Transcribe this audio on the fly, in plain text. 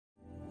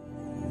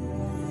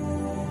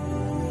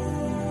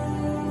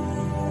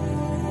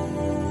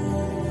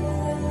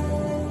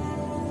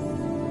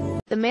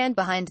The man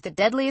behind the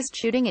deadliest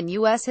shooting in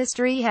U.S.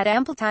 history had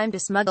ample time to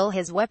smuggle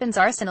his weapons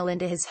arsenal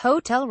into his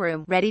hotel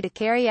room, ready to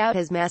carry out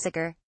his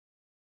massacre.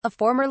 A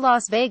former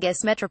Las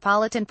Vegas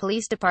Metropolitan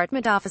Police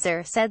Department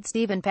officer said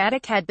Stephen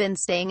Paddock had been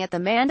staying at the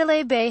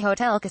Mandalay Bay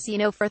Hotel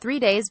Casino for 3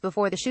 days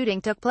before the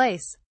shooting took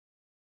place.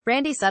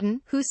 Randy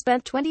Sutton, who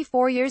spent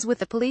 24 years with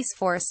the police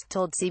force,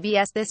 told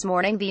CBS This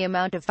Morning the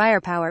amount of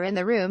firepower in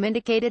the room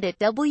indicated it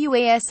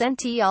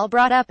wasn't all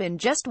brought up in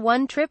just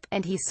one trip,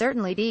 and he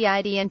certainly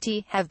didn't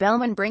have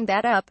Bellman bring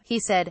that up, he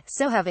said.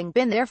 So having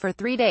been there for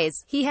 3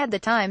 days, he had the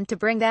time to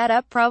bring that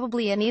up,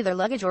 probably in either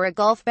luggage or a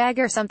golf bag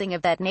or something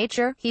of that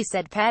nature, he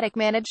said. Paddock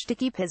managed to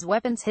keep his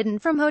weapons hidden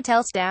from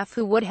hotel staff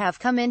who would have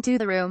come into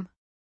the room.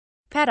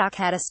 Paddock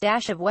had a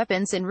stash of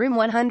weapons in room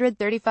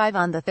 135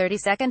 on the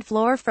 32nd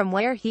floor, from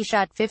where he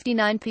shot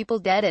 59 people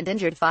dead and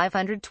injured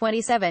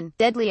 527.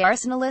 Deadly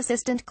Arsenal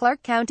Assistant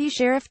Clark County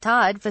Sheriff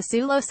Todd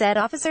Fasullo said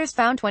officers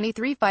found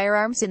 23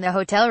 firearms in the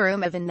hotel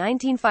room and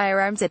 19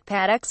 firearms at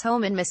Paddock's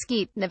home in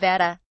Mesquite,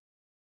 Nevada.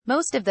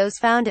 Most of those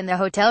found in the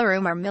hotel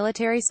room are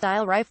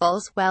military-style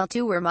rifles, while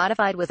 2 were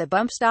modified with a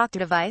bump-stock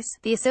device,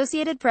 the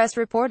Associated Press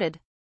reported.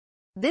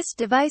 This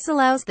device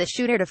allows the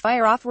shooter to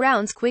fire off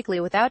rounds quickly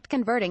without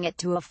converting it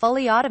to a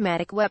fully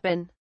automatic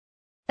weapon.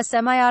 A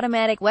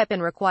semi-automatic weapon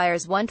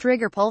requires 1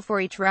 trigger pull for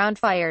each round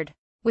fired.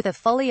 With a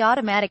fully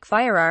automatic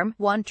firearm,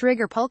 1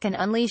 trigger pull can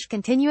unleash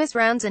continuous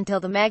rounds until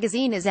the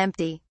magazine is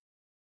empty.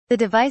 The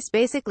device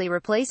basically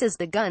replaces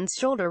the gun's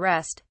shoulder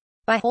rest.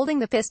 By holding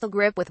the pistol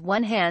grip with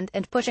one hand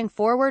and pushing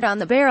forward on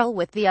the barrel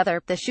with the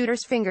other, the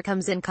shooter's finger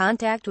comes in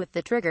contact with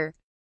the trigger.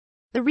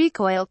 The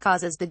recoil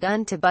causes the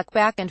gun to buck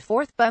back and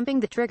forth, bumping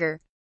the trigger.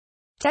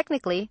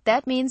 Technically,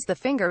 that means the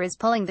finger is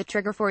pulling the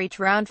trigger for each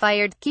round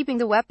fired, keeping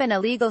the weapon a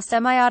legal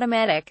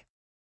semi-automatic.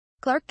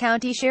 Clark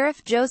County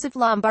Sheriff Joseph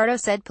Lombardo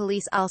said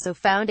police also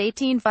found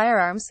 18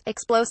 firearms,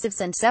 explosives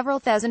and several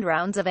thousand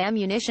rounds of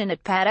ammunition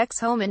at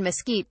Paddock's home in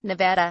Mesquite,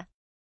 Nevada.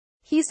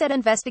 He said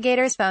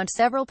investigators found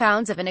several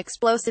pounds of an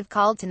explosive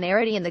called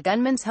temerity in the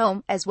gunman's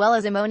home, as well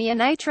as ammonium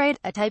nitrate,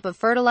 a type of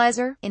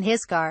fertilizer, in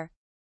his car.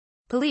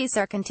 Police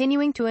are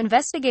continuing to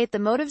investigate the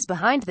motives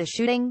behind the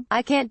shooting.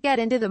 I can't get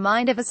into the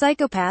mind of a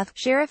psychopath,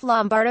 Sheriff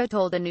Lombardo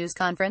told a news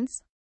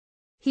conference.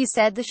 He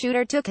said the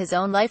shooter took his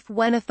own life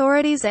when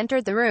authorities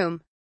entered the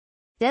room.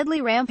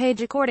 Deadly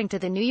rampage. According to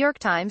the New York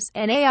Times,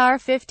 an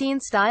AR-15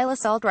 style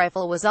assault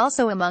rifle was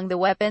also among the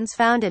weapons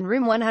found in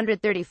room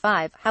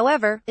 135.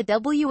 However, it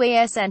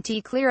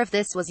wasn't clear if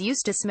this was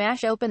used to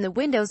smash open the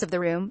windows of the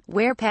room,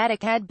 where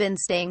Paddock had been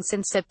staying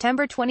since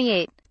September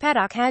 28.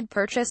 Paddock had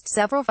purchased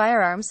several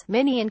firearms,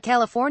 many in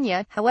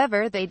California,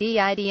 however they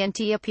didn't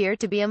appear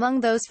to be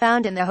among those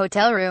found in the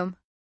hotel room.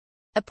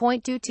 A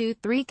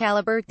 .223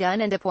 caliber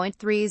gun and a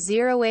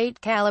 .308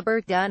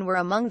 caliber gun were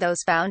among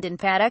those found in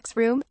Paddock's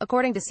room,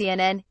 according to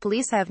CNN.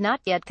 Police have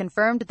not yet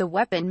confirmed the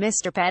weapon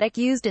Mr. Paddock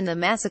used in the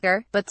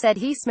massacre, but said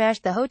he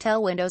smashed the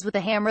hotel windows with a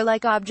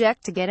hammer-like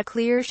object to get a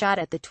clear shot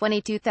at the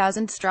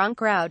 22,000-strong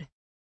crowd.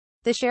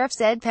 The sheriff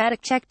said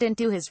Paddock checked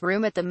into his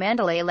room at the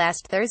Mandalay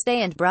last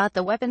Thursday and brought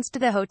the weapons to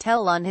the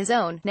hotel on his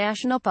own,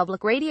 National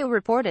Public Radio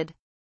reported.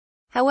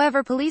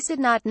 However, police did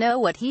not know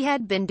what he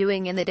had been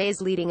doing in the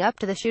days leading up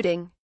to the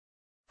shooting.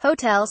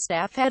 Hotel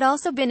staff had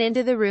also been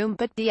into the room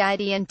but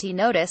didn't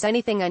notice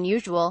anything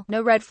unusual,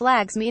 no red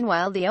flags.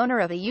 Meanwhile, the owner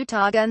of a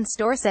Utah gun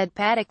store said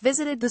Paddock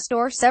visited the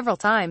store several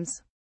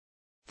times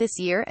this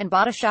year and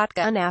bought a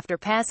shotgun after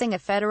passing a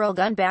federal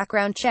gun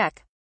background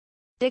check.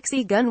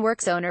 Dixie Gun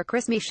Works owner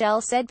Chris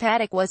Michel said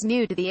Paddock was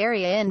new to the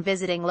area and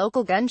visiting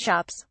local gun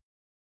shops.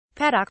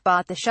 Paddock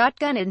bought the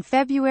shotgun in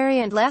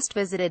February and last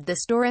visited the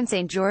store in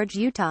St. George,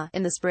 Utah,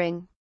 in the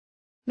spring.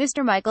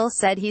 Mr. Michael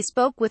said he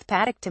spoke with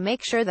Paddock to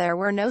make sure there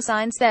were no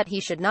signs that he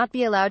should not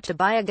be allowed to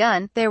buy a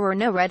gun. There were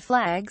no red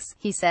flags,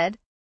 he said.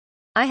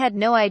 I had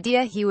no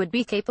idea he would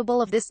be capable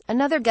of this.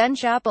 Another gun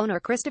shop owner,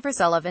 Christopher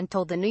Sullivan,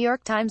 told the New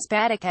York Times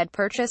Paddock had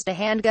purchased a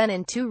handgun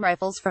and 2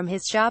 rifles from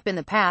his shop in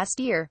the past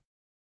year.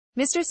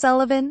 Mr.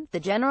 Sullivan, the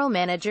general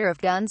manager of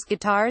Guns,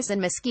 Guitars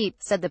and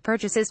Mesquite, said the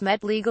purchases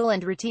met legal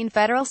and routine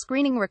federal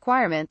screening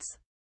requirements.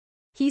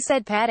 He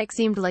said Paddock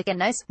seemed like a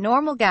nice,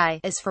 normal guy.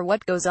 As for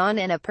what goes on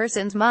in a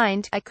person's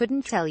mind, I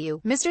couldn't tell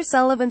you. Mr.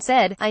 Sullivan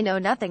said, I know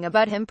nothing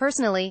about him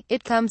personally.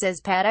 It comes as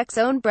Paddock's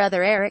own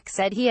brother Eric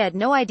said he had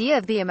no idea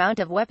of the amount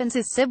of weapons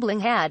his sibling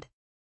had.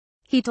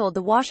 He told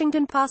the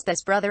Washington Post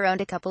his brother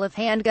owned a couple of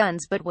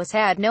handguns but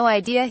had no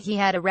idea he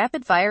had a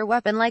rapid-fire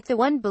weapon like the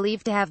one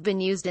believed to have been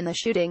used in the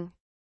shooting.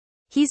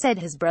 He said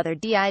his brother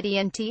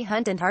didn't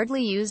hunt and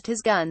hardly used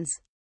his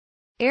guns.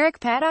 Eric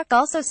Paddock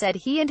also said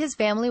he and his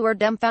family were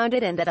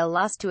dumbfounded and at a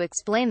loss to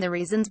explain the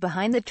reasons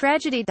behind the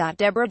tragedy.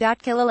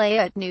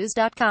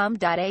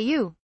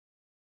 Deborah.Killalea@news.com.au